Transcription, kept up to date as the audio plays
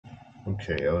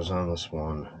Okay, I was on this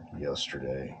one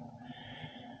yesterday,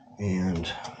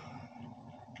 and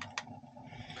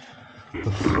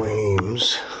the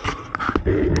flames,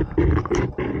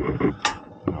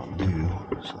 what I'll do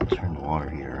is I'll turn the water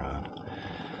heater on.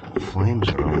 The flames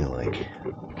are only like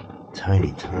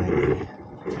tiny.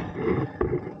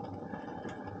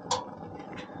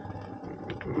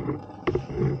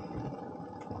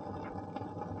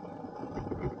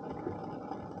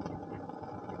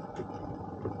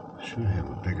 Should have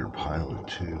a bigger pilot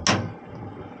too.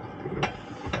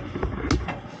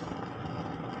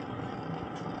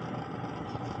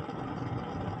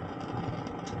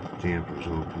 Damper's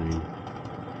opening.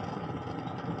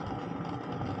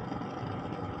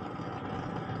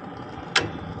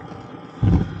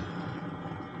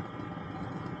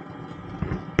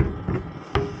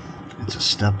 It's a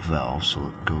step valve, so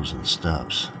it goes in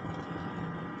steps.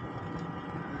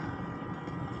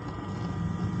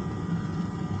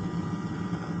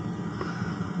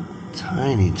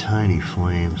 Tiny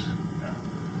flames.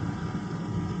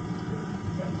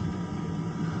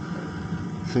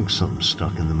 I think something's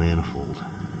stuck in the manifold.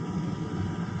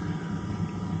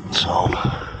 So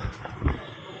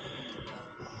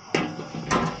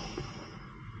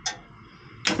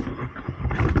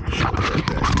shut that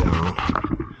back down.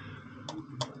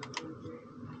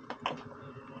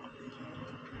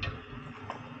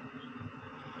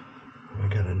 I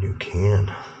got a new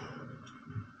can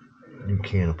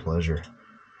of pleasure.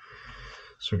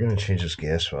 So we're going to change this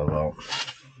gas valve out.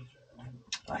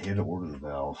 I had to order the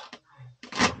valve.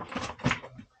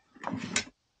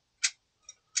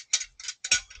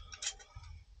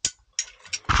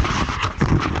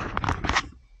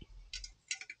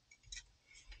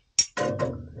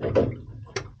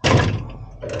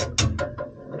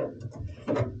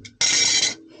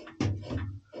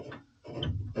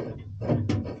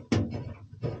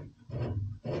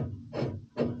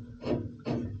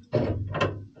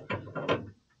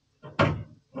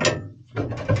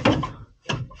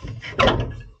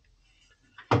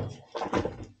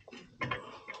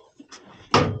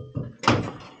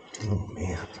 Oh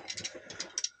man,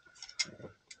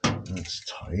 that's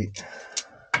tight.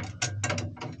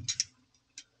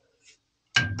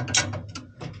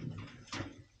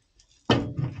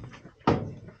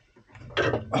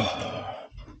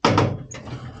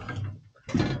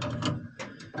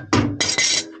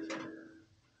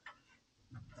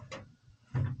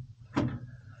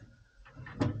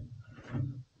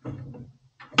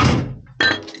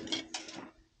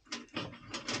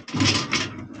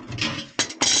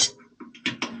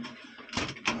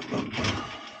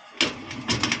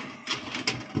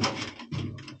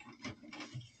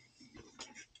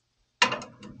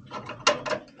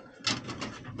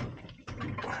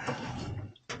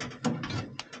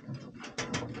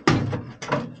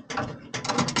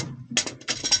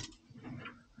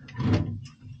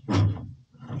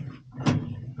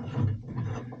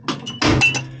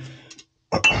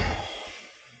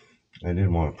 I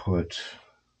didn't want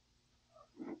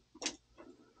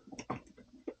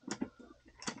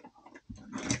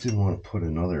to put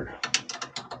another,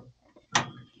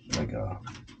 like a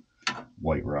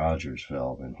White Rogers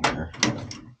valve in here,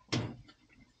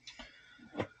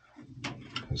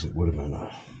 because it would have been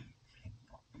a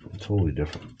totally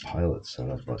different pilot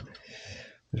setup, but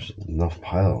there's enough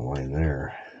pilot line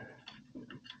there.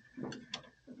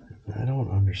 I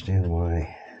don't understand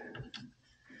why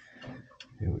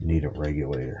it would need a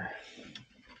regulator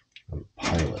on the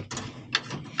pilot.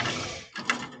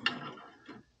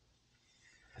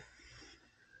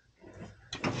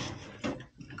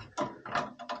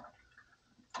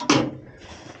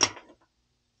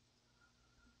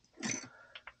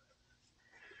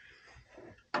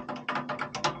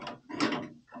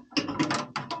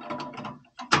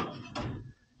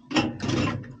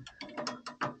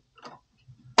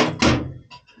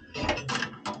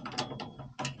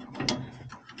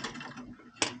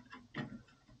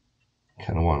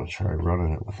 Kind of want to try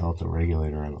running it without the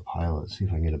regulator on the pilot, see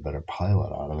if I can get a better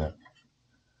pilot out of it.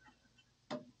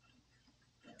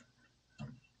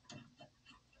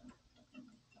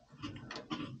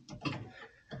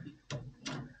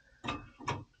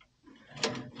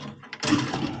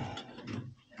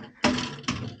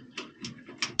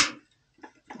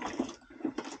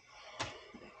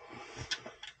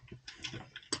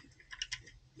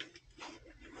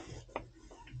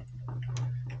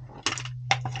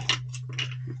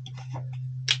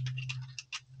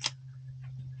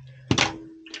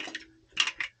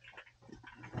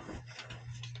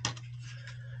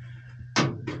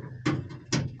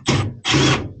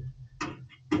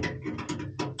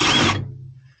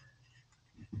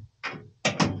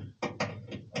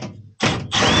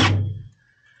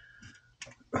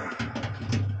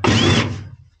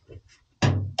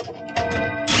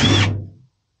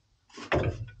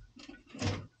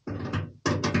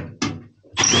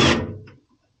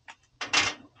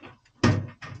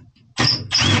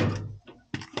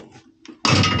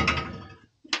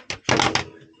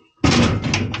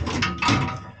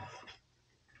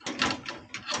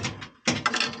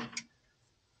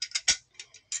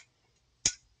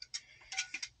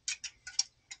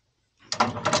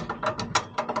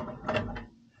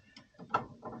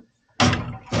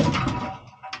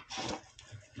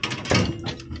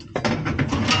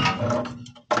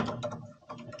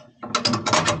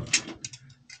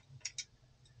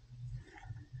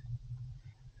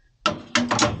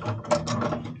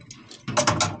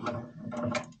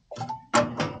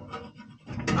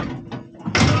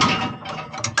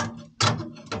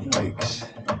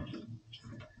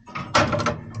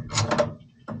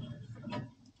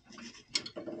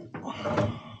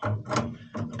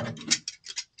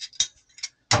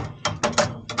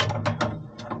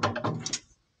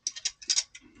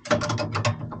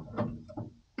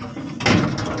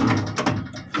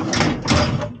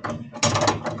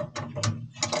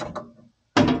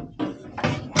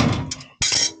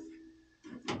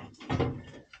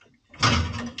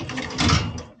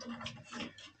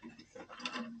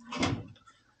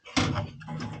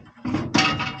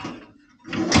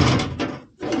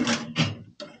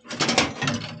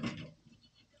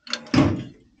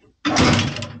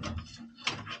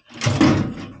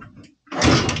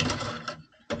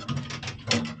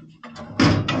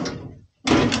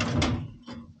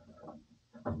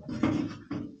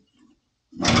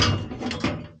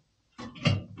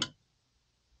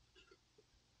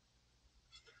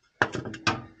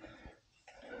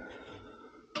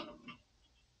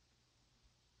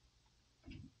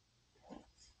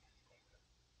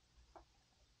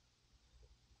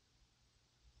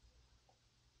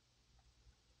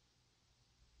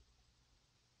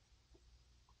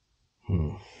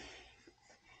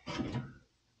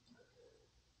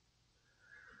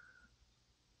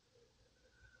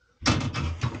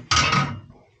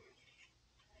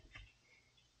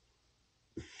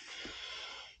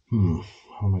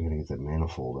 How am I going to get that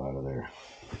manifold out of there?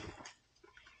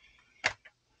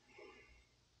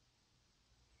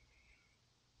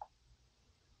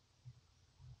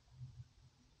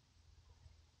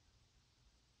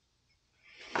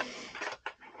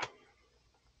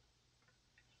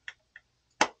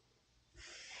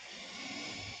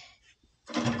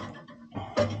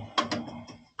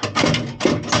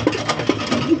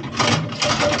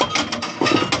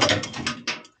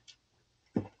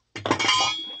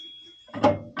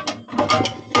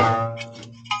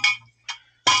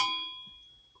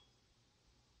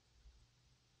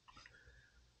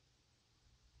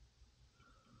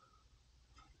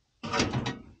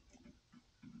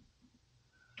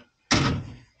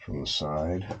 From the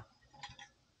side.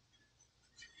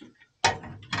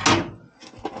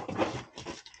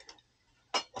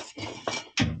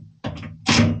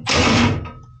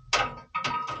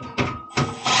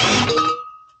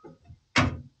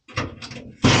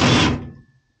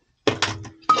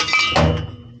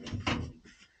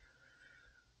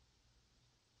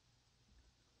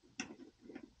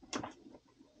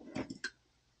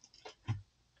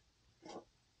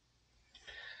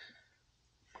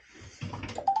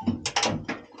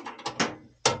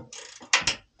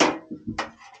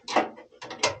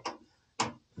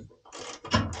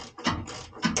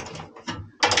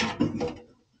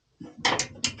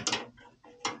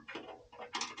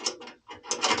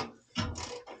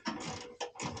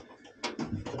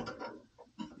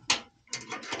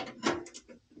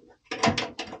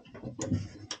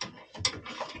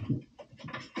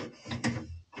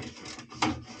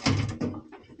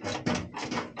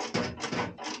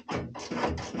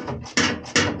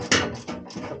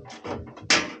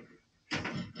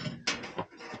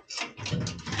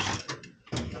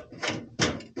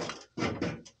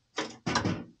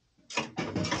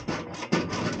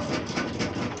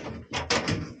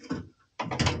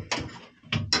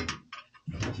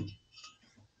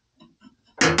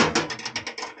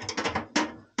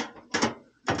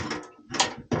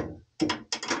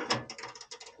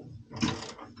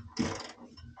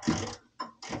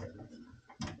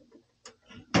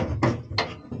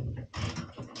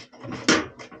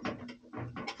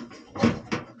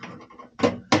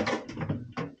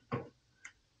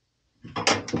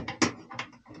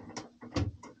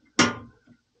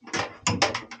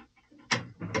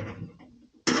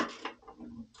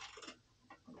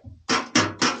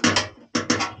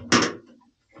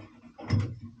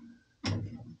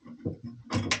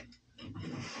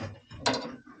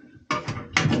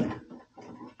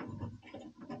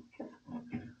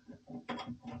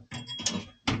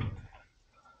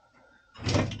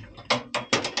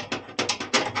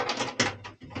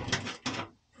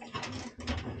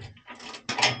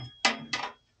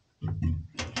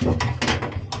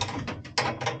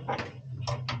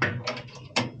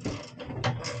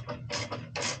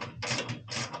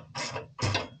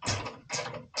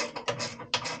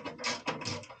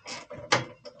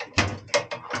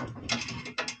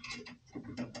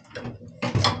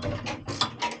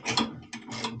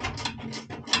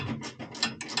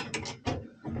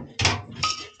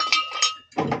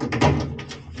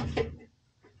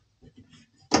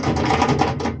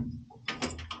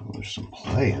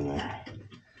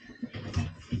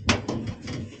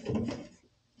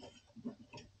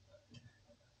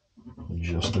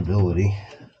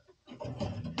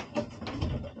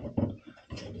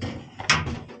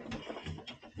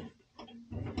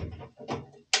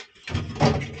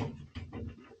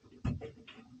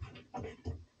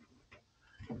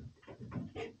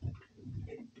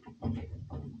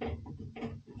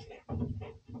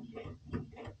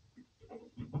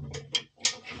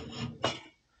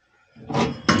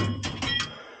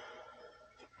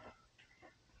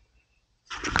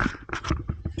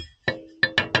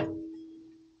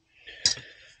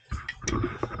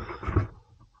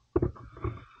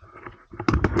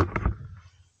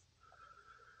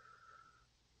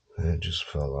 just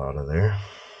fell out of there.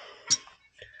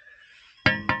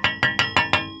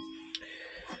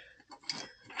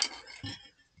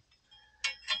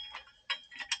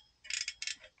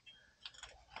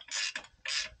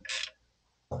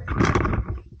 I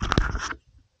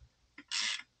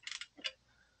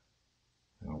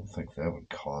don't think that would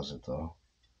cause it though.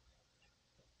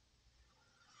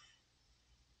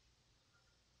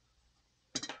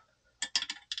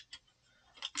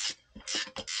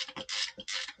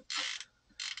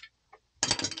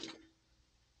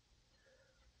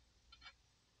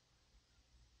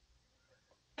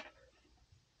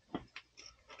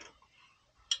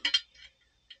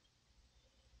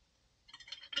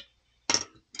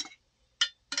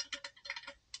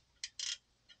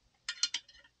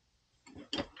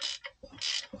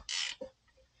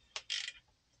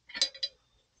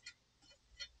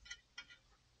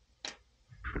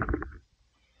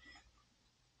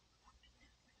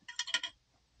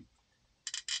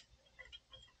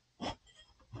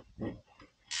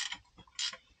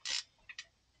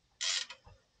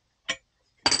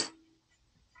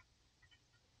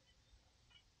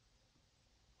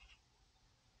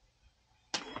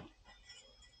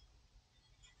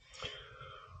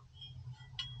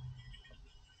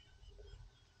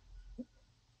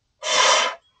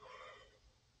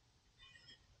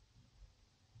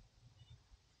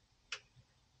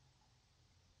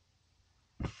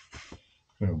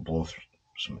 I'm going to blow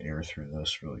some air through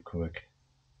this really quick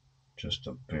just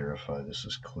to verify this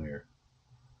is clear.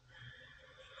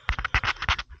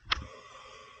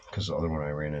 Because the other one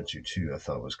I ran into too, I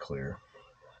thought was clear.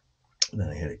 And then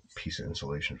I had a piece of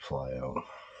insulation fly out.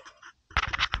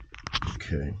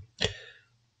 Okay,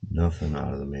 nothing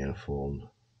out of the manifold.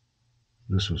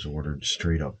 This was ordered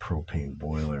straight up propane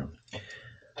boiler.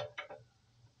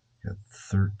 Got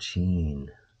 13,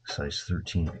 size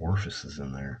 13 orifices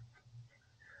in there.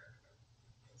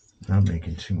 Not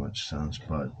making too much sense,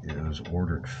 but it was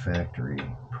ordered factory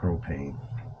propane.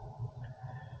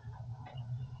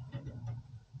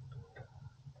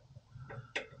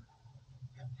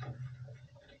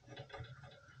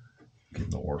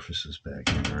 Getting the orifices back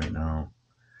in right now.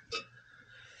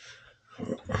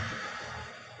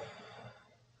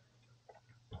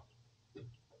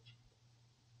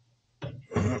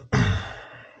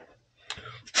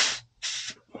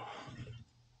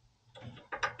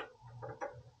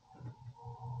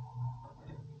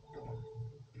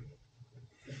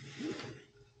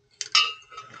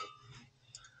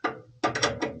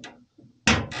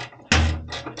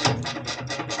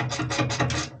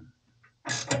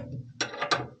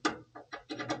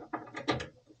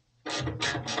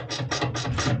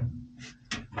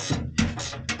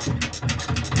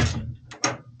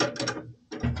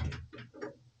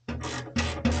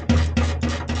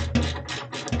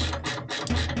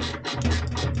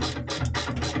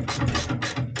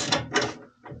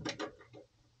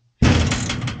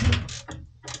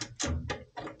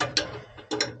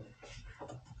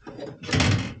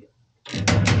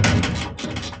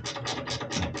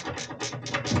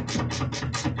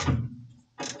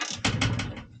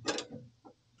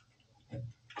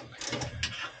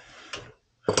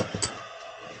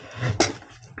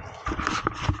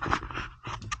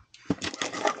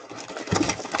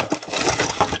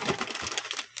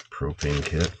 Propane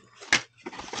kit.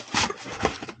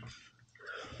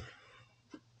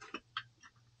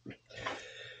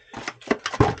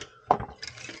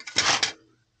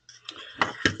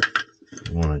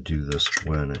 You want to do this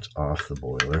when it's off the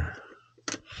boiler,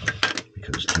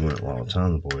 because doing it while it's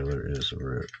on the boiler is a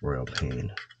royal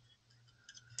pain.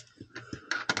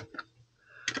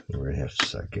 We're going to have to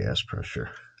set gas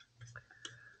pressure.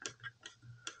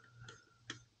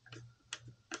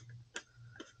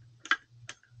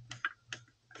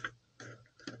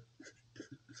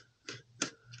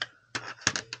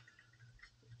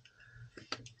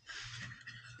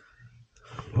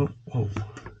 Oh,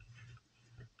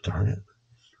 darn it.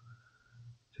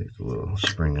 Take the little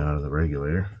spring out of the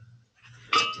regulator.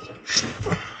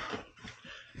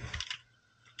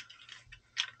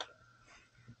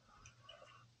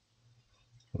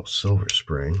 Little silver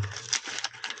spring.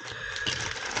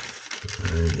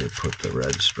 And you put the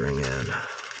red spring in.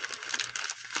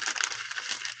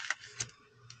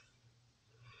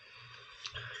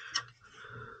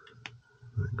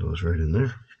 That goes right in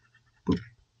there. Boop.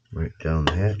 Right down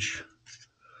the hatch.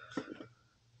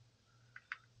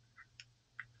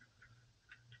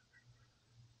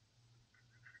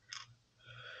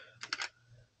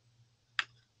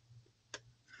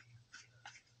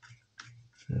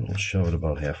 And we'll shove it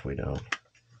about halfway down.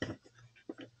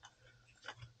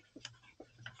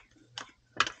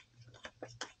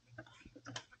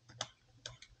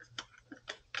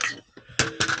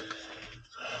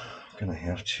 gonna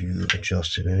have to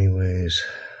adjust it anyways.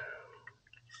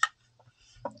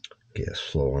 Gas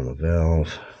flow on the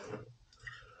valve.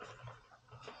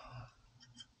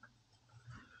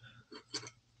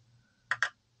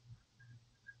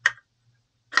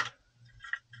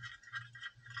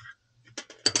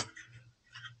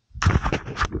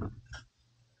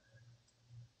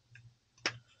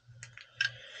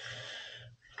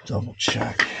 Double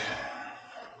check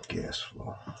gas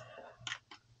flow.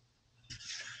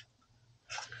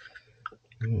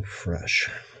 Ooh, fresh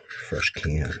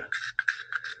can.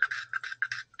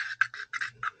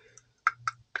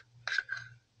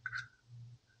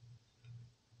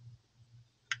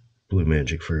 Blue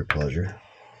Magic for your pleasure.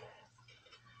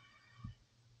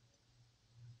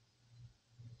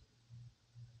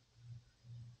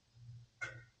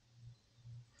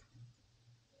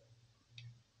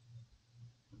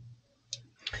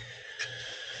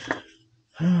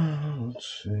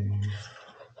 Let's see.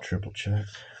 Triple check.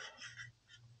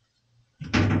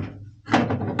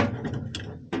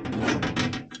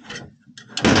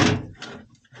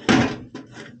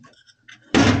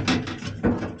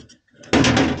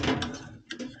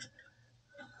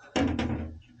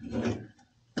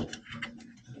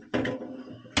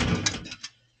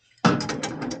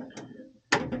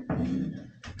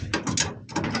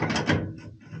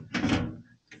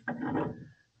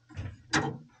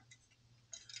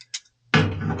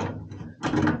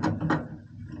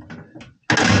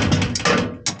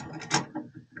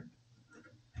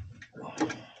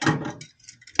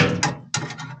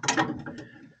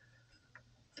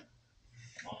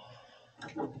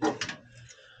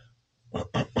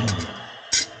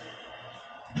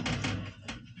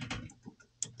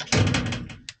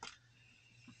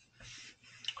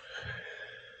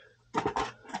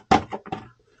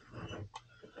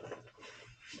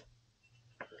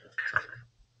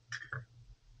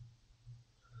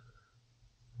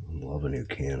 Love a new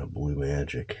can of Blue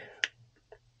Magic.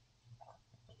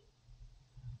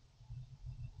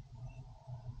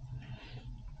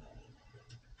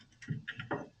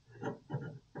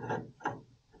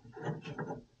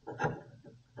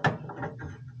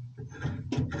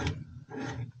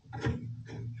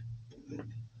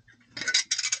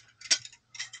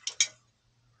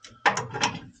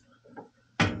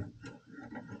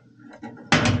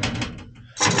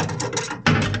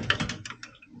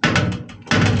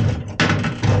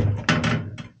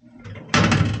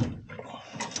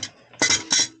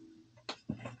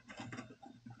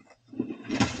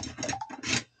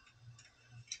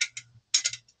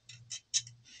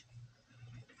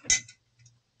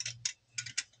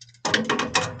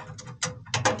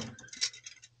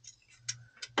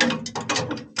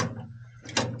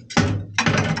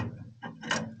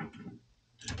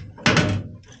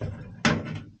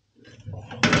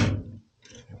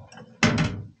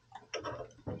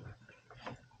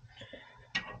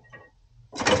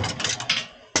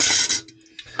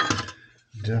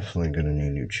 Definitely gonna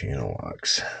need new channel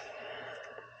locks.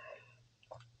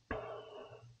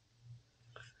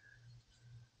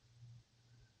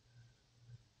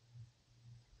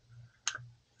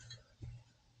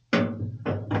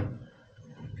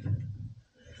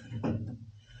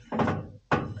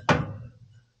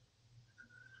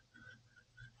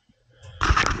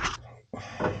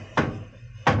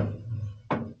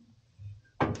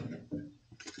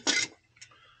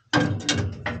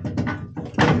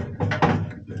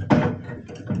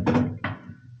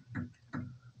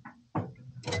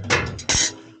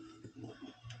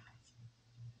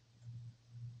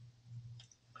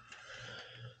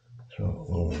 Throw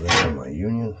a little red on my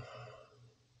union.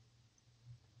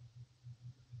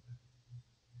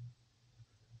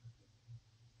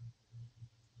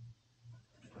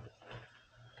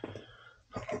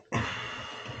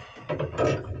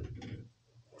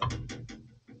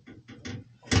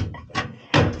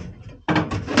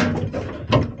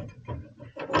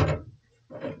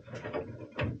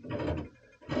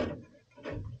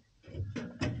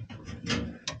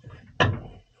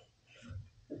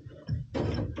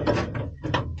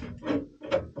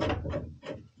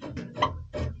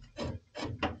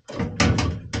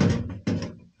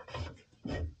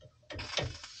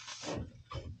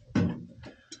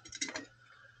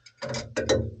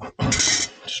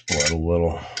 Just blowed a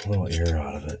little air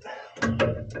out of it.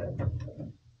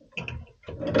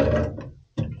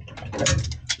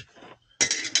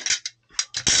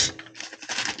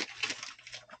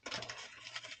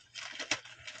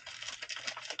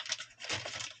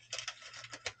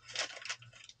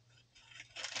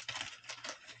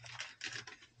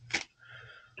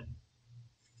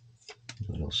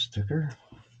 Little sticker.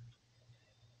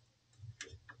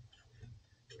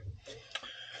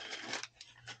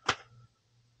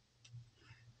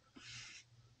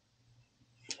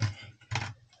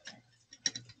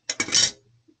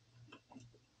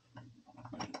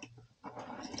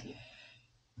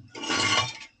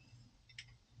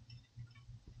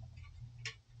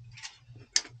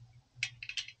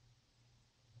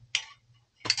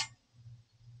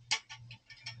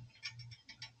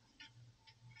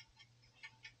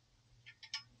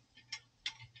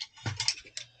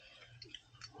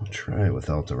 I'll try it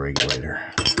without the regulator.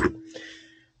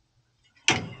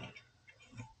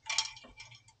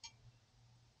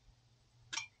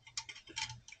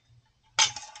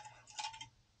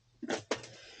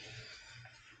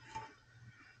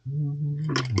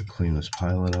 We'll clean this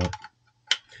pilot up.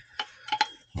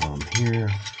 While I'm here,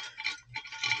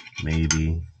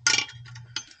 maybe.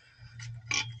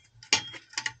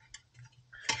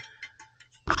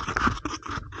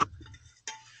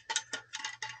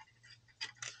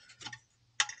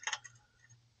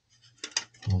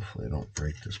 Hopefully I don't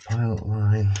break this pilot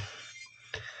line.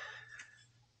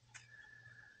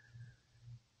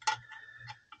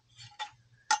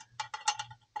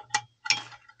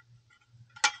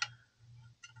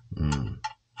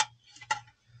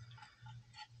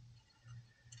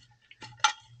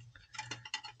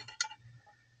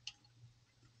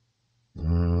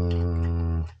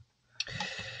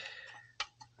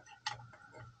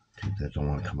 Dude, that don't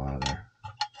want to come out of there.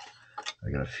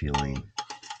 I got a feeling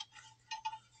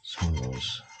some of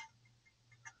those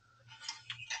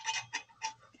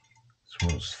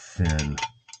thin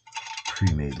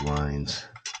pre-made lines.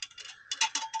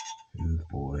 Oh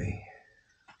boy.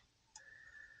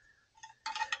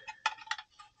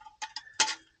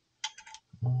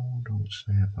 Oh, don't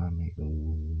snap on me.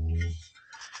 Oh.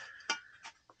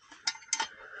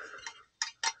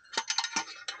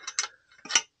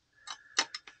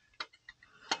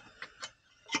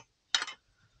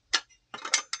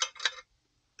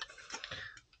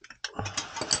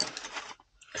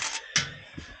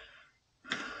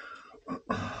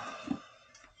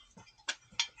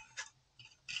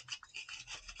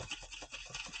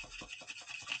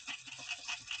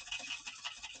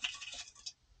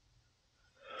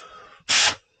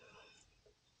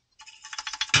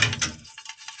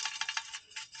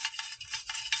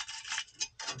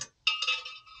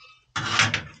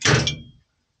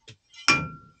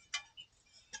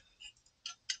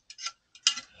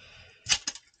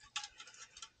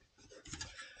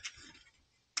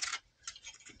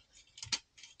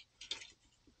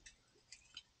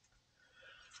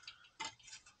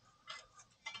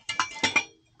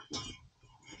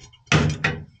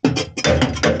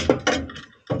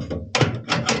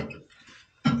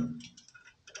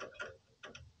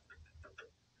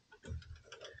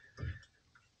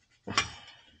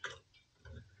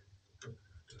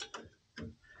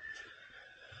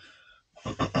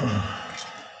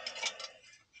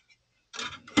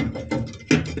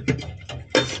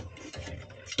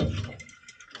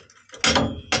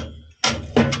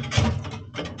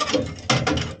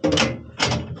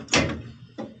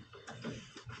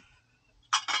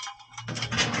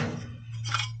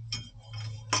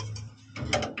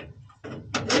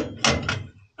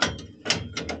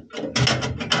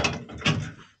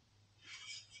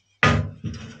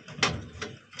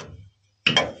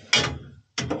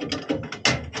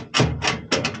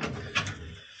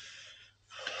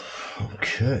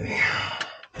 Okay.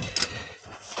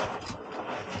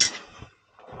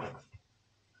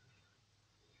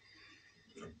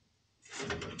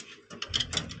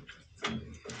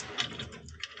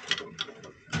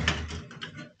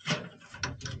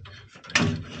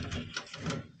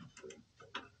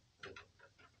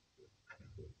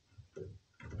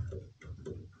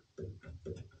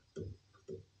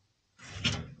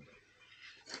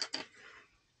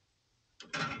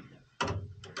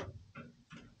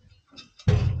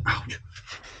 Ouch.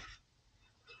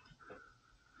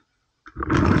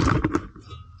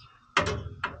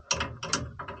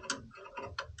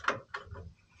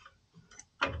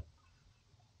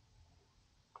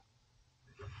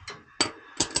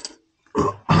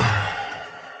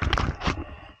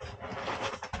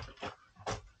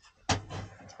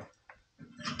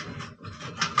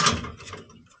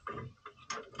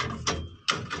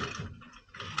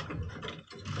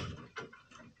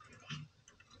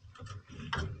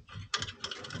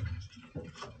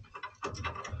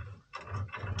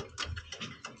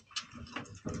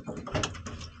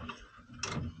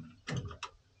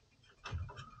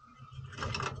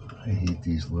 I hate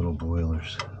these little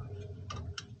boilers.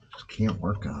 Just can't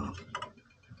work on them.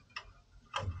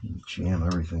 You jam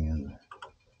everything in there.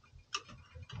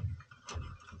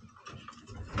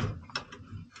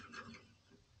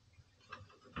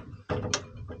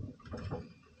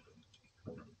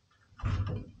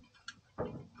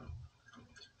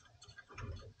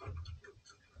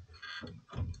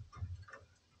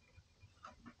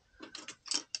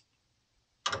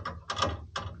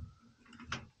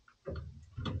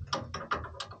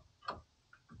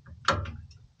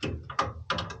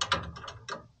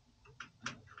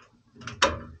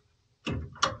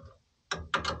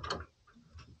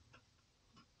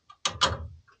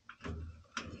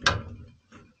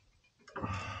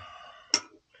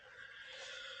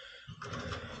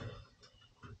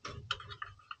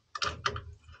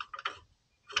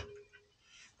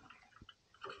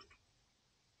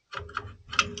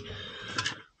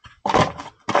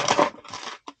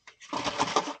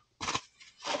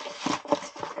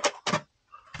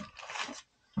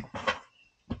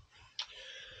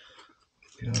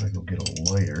 Gotta go get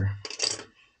a lighter.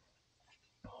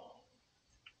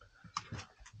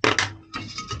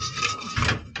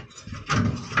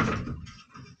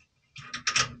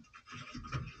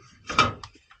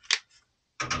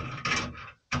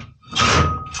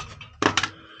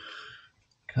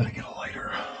 Gotta get a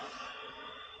lighter.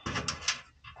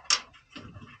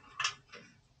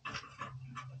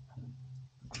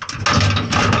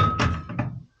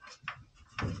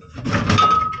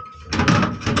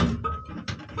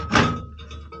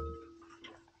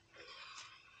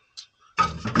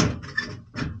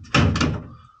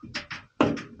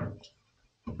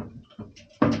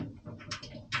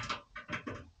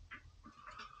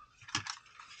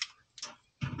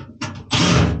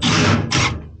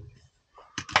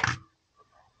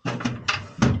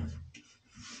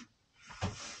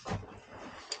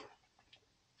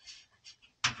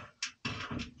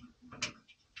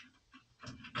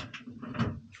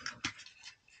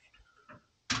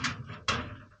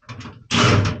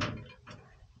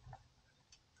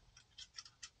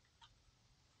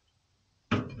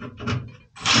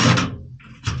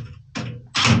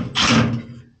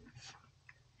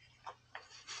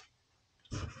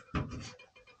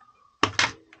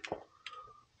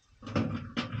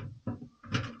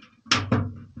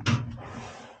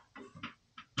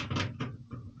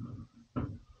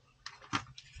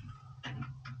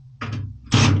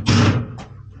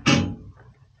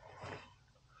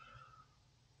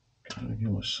 Give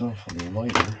myself a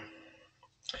lighter.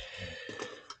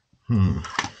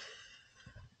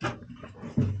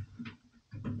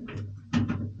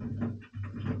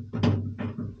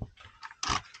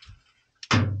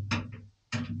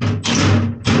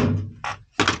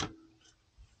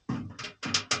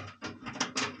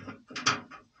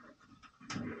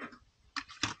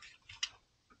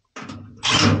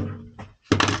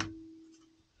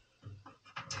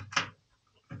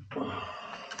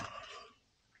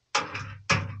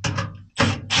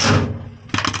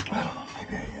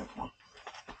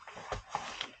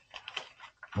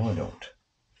 No, I don't.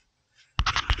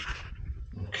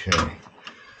 Okay.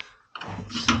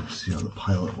 Let's see how the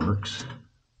pilot works.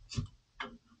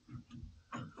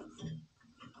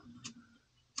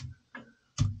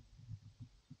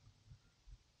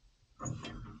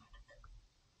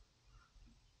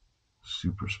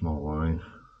 Super small line.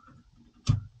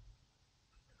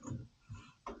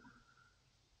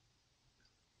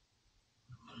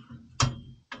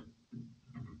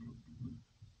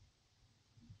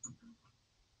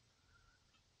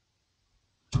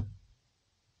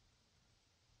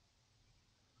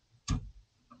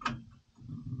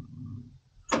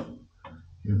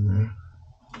 In there.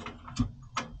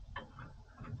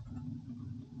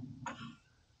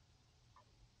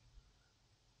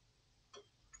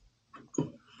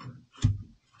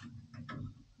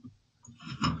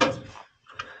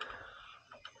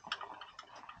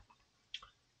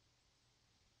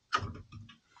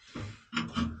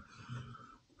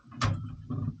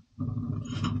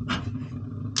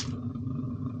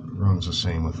 Runs the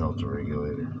same without the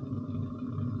regulator.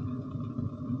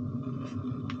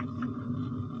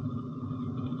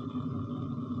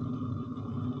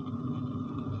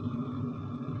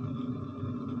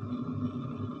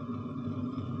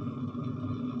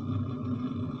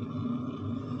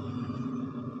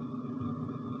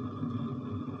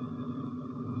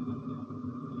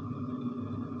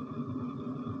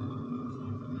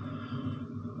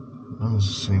 Runs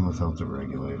the same without the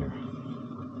regulator.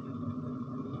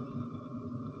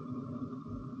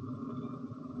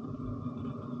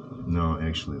 No,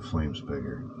 actually the flame's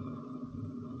bigger,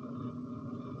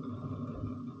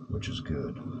 which is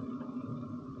good.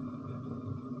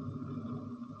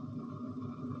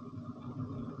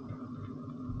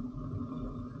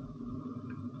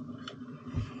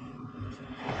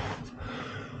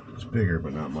 It's bigger,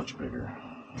 but not much bigger.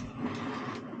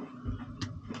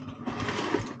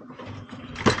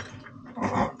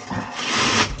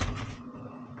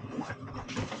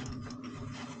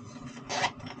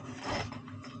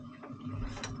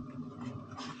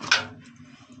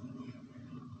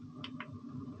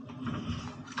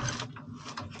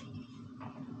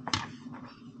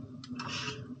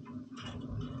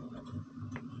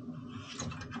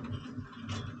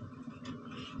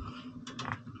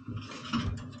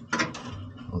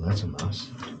 Oh, that's a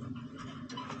mess.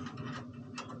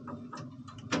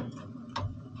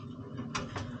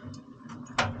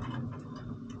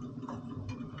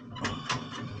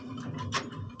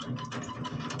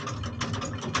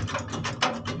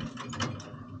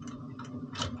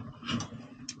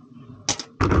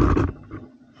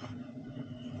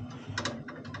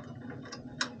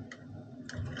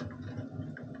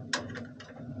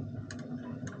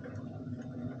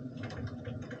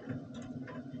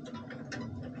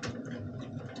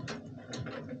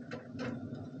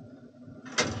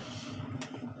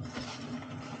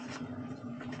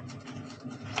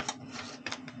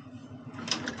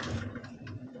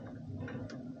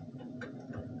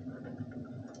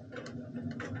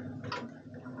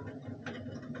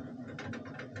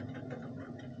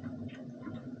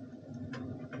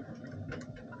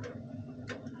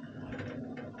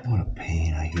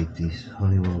 pain. I hate these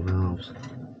Honeywell valves.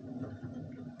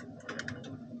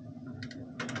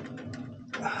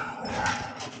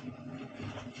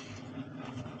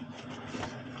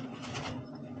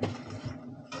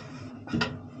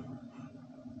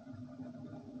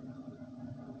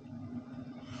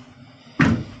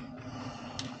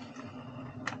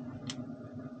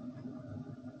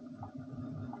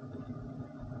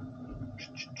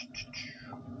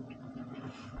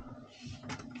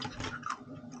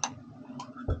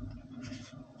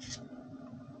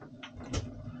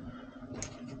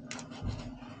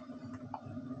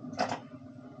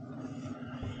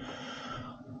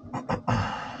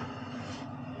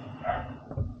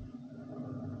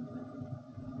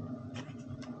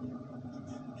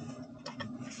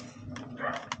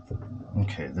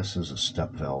 Okay, this is a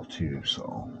step valve too,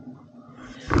 so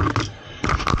we'll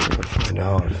find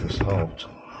out if this helped.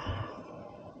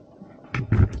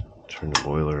 Turn the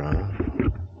boiler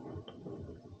on.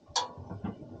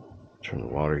 Turn the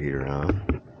water heater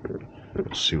on.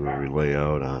 Let's see where we lay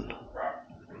out on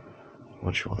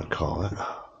what you want to call it.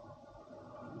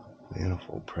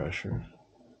 Manifold pressure.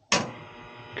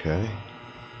 Okay.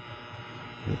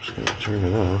 I'm just going to turn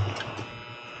it on.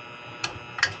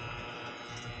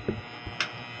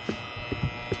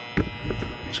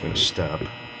 Just going to step.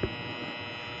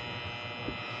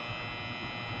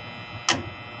 There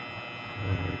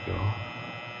we go.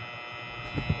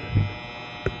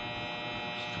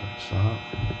 Stop.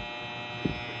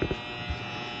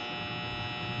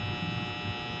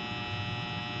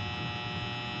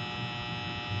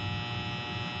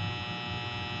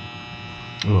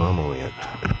 Oh, I'm only at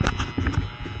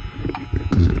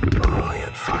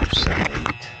 578.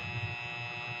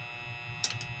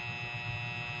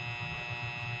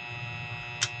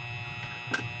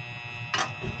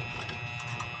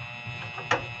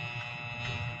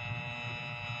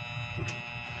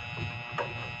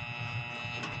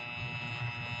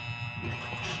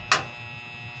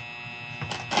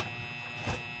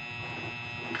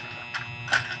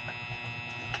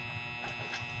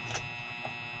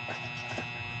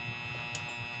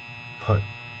 Put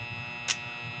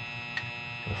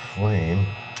the flame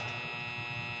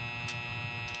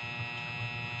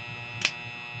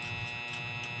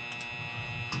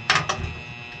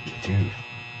dude,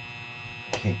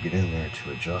 I can't get in there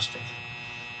to adjust it.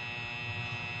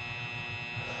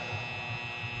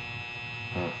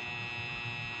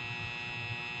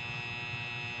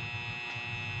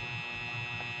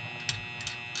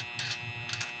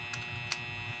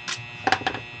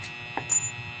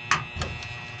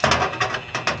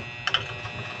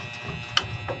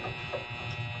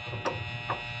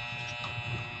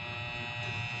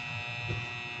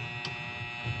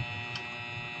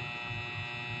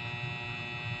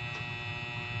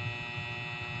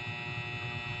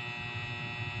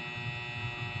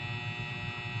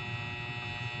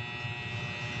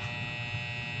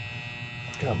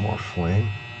 Got more flame.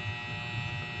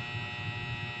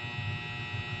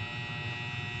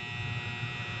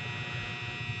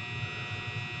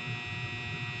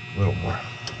 A little more.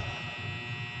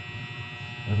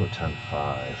 I'll go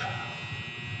 10.5.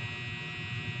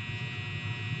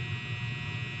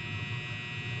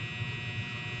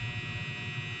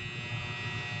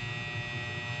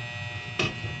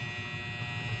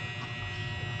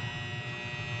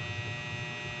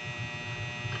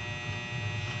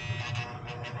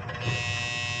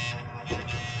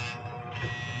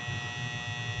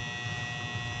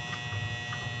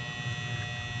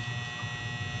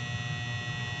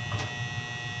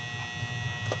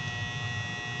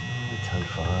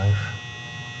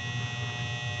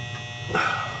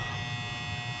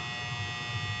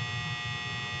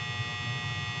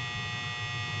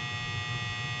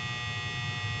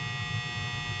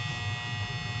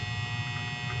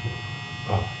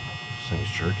 Oh, this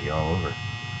thing's jerky all over.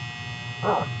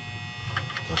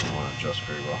 Doesn't want to adjust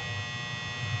very well.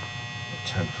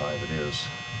 10.5 it is.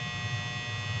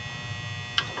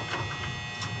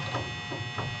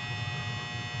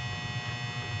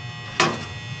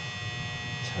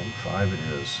 It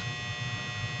is.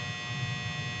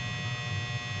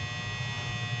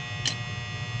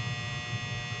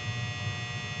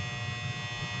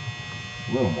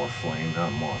 A little more flame,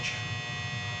 not much.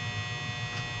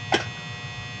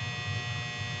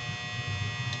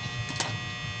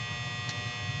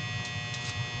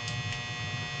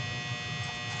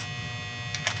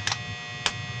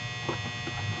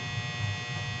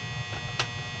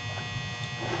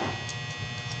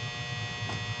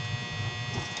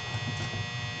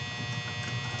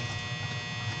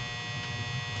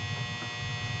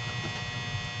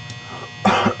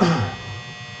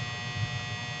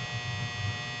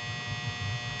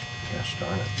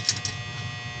 darn it.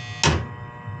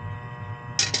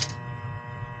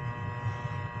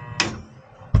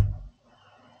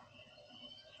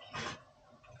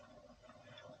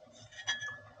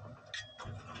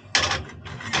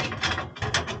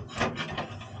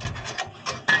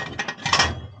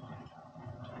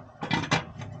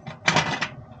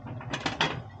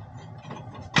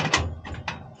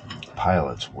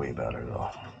 Pilot's way better though.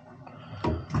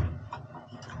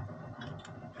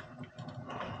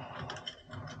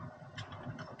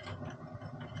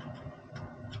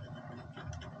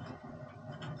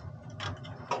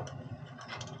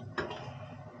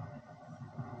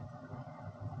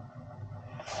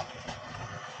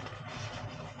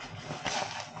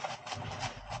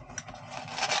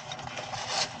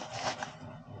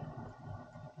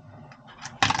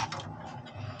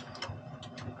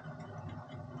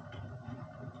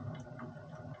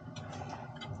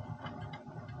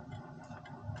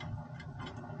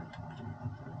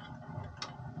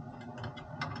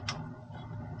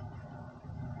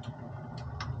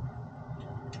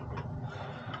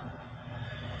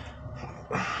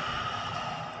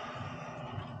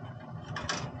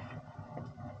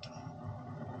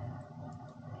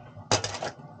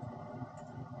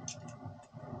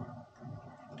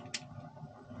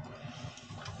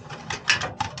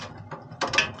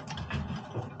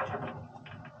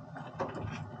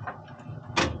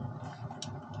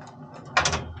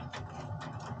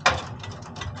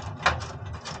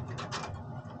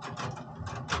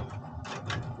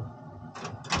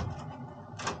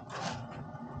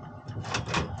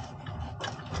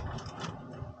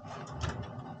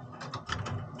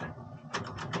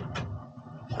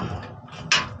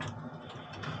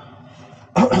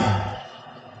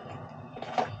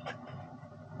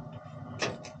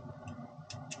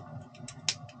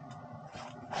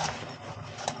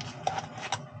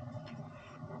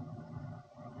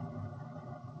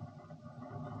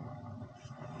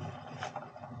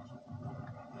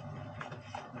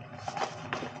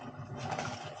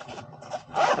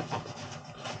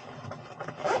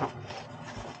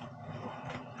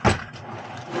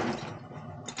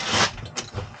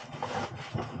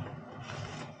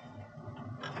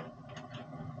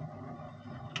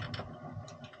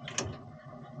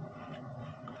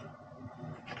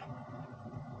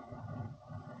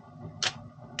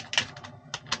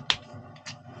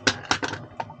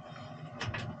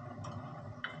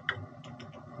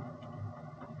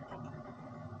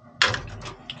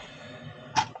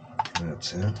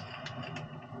 That's it.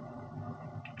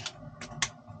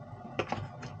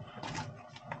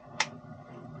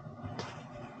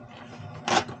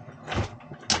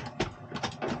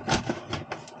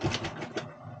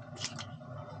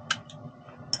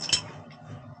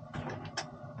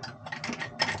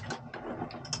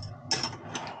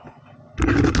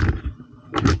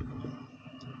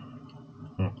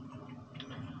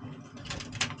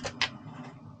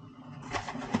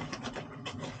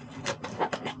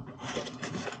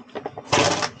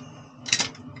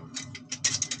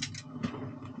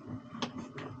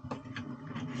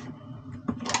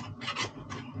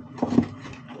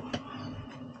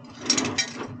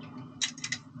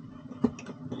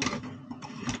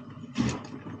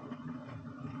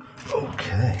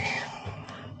 Okay.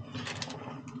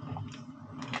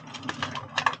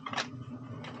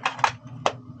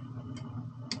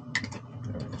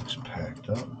 Everything's packed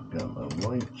up. Got my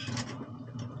light.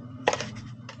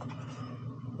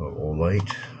 Or light.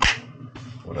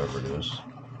 Whatever it is.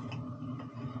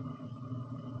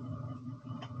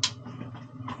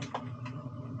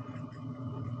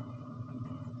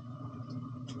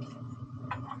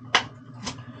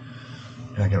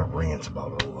 I got a rant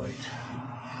about a light.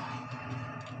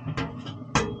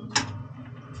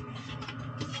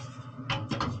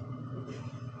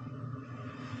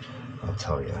 I'll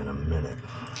tell you in a minute.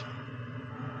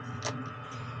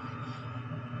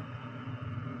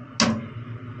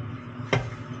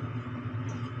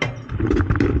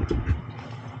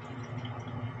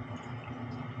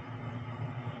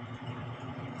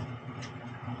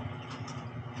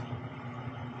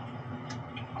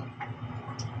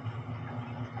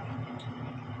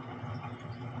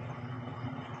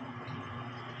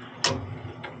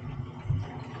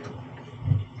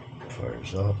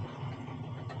 Fires up.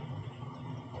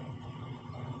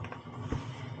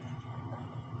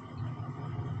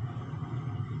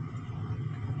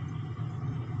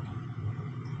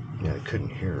 Yeah, I couldn't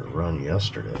hear it run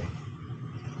yesterday.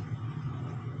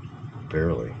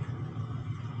 Barely.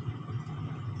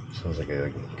 Sounds like I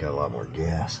got a lot more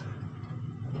gas.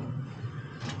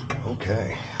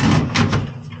 Okay.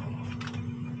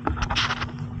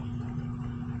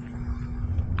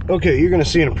 Okay, you're going to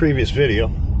see in a previous video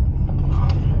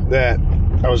that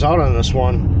I was out on this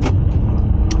one,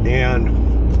 and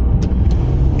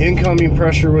incoming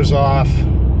pressure was off.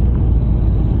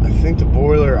 I think the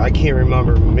boiler, I can't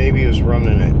remember, maybe it was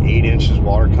running at 8 inches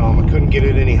water column. I couldn't get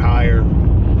it any higher.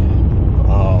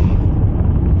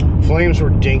 Flames were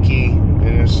dinky,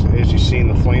 and as you've seen,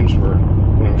 the flames were,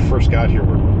 when we first got here,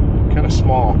 were kind of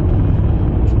small.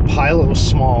 Pilot was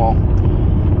small.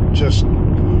 Just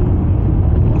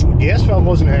gas valve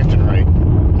wasn't acting right.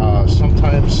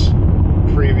 Sometimes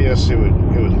previous it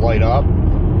would light up,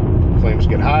 flames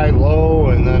get high, low,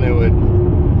 and then it would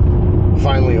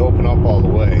finally open up all the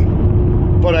way.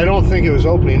 But I don't think it was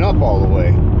opening up all the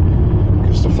way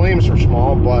because the flames were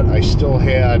small, but I still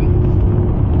had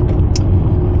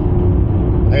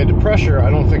the pressure.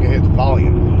 I don't think I had the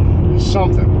volume.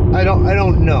 Something. I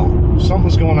don't know.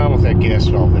 Something's going on with that gas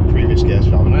valve, that previous gas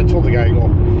valve. And I told the guy, I go,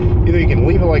 either you can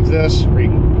leave it like this, or you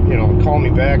can, call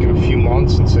me back in a few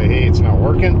months and say, hey, it's not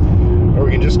working, or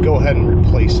we can just go ahead and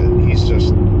replace it. He's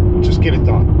just get it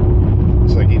done.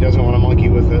 It's like he doesn't want to monkey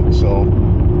with it, so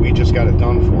we just got it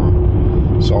done for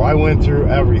him. So I went through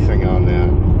everything on that.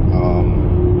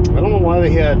 I don't know why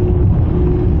they had,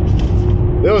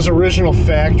 that was original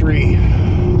factory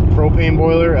propane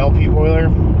boiler, LP boiler.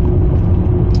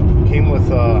 Came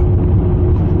with a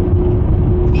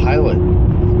pilot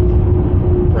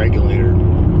regulator.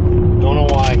 Don't know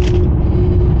why,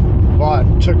 but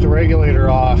took the regulator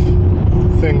off.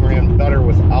 Thing ran better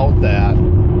without that.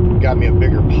 Got me a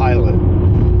bigger pilot.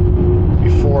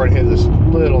 Before it had this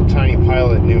little tiny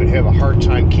pilot, and it would have a hard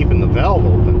time keeping the valve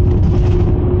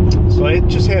open. So it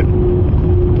just had,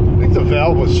 I think the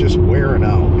valve was just wearing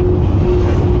out.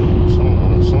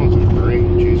 Someone's in a hurry.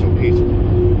 Jeez, oh Pete.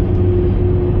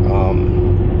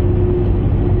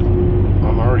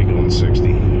 I'm already going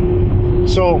 60.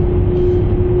 So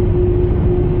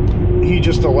he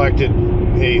just elected,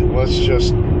 hey, let's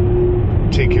just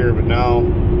take care of it now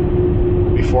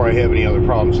before I have any other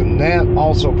problems. And that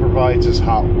also provides us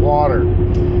hot water.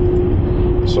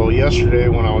 So yesterday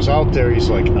when I was out there, he's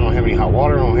like, I don't have any hot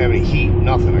water, I don't have any heat,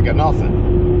 nothing. I got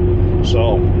nothing.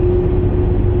 So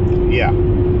yeah,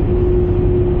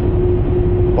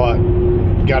 but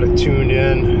got it tuned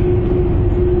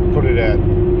in, put it at,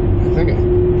 I think I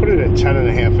put it at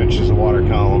 10.5 inches of water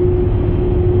column,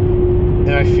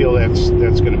 and I feel that's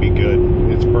going to be good.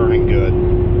 It's burning good.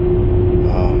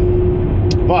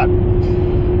 But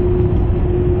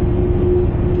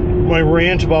my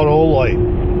rant about Olight.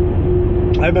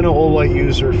 I've been an Olight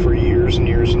user for years and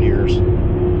years and years.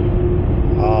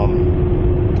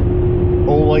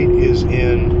 Olight is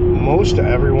in most of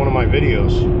every one of my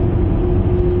videos.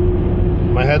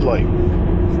 My headlight.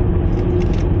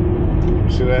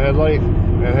 See that headlight?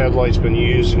 That headlight's been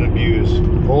used and abused.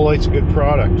 Olight's a good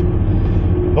product.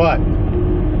 But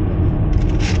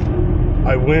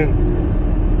I went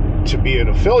to be an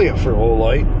affiliate for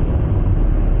Olight,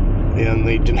 and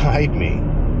they denied me.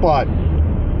 But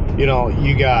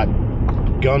you got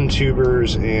gun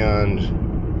tubers and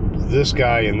this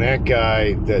guy and that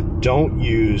guy that don't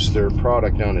use their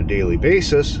product on a daily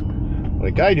basis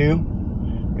like I do,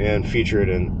 and feature it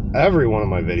in every one of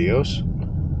my videos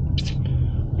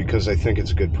because I think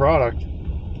it's a good product.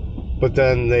 But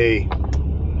then they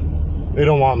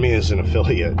don't want me as an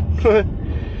affiliate.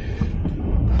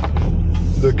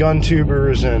 The gun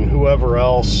tubers and whoever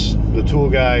else, the tool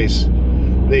guys,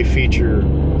 they feature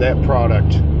that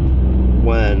product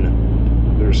when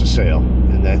there's a sale,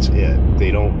 and that's it.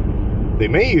 They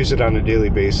may use it on a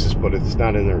daily basis, but it's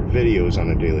not in their videos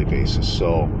on a daily basis.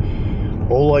 So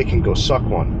Olight can go suck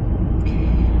one.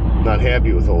 Not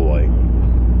happy with Olight,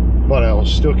 but I'll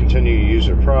still continue to use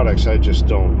their products. I just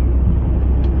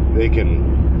don't, they can,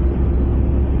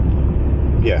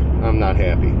 yeah, I'm not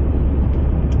happy,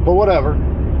 but whatever,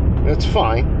 that's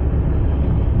fine.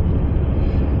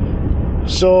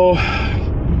 So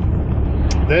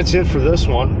that's it for this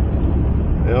one.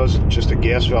 That was just a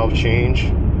gas valve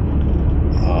change,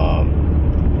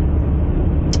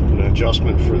 an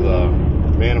adjustment for the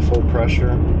manifold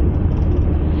pressure,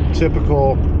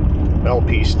 typical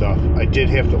LP stuff. I did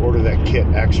have to order that kit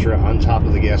extra on top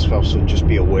of the gas valve, so just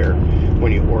be aware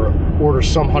when you order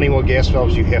some Honeywell gas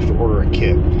valves, you have to order a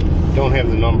kit. Don't have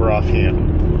the number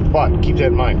offhand, but keep that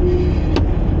in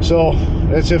mind. So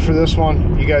that's it for this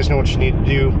one. You guys know what you need to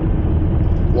do.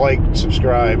 Like,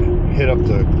 subscribe, hit up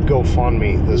the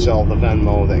GoFundMe, the Zelle, the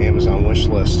Venmo, the Amazon wish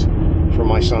list for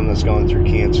my son that's gone through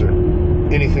cancer.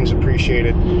 Anything's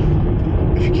appreciated.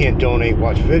 If you can't donate,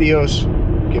 watch videos,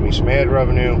 give me some ad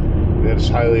revenue. That is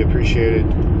highly appreciated.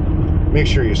 Make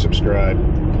sure you subscribe.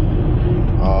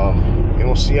 And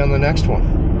we'll see you on the next one.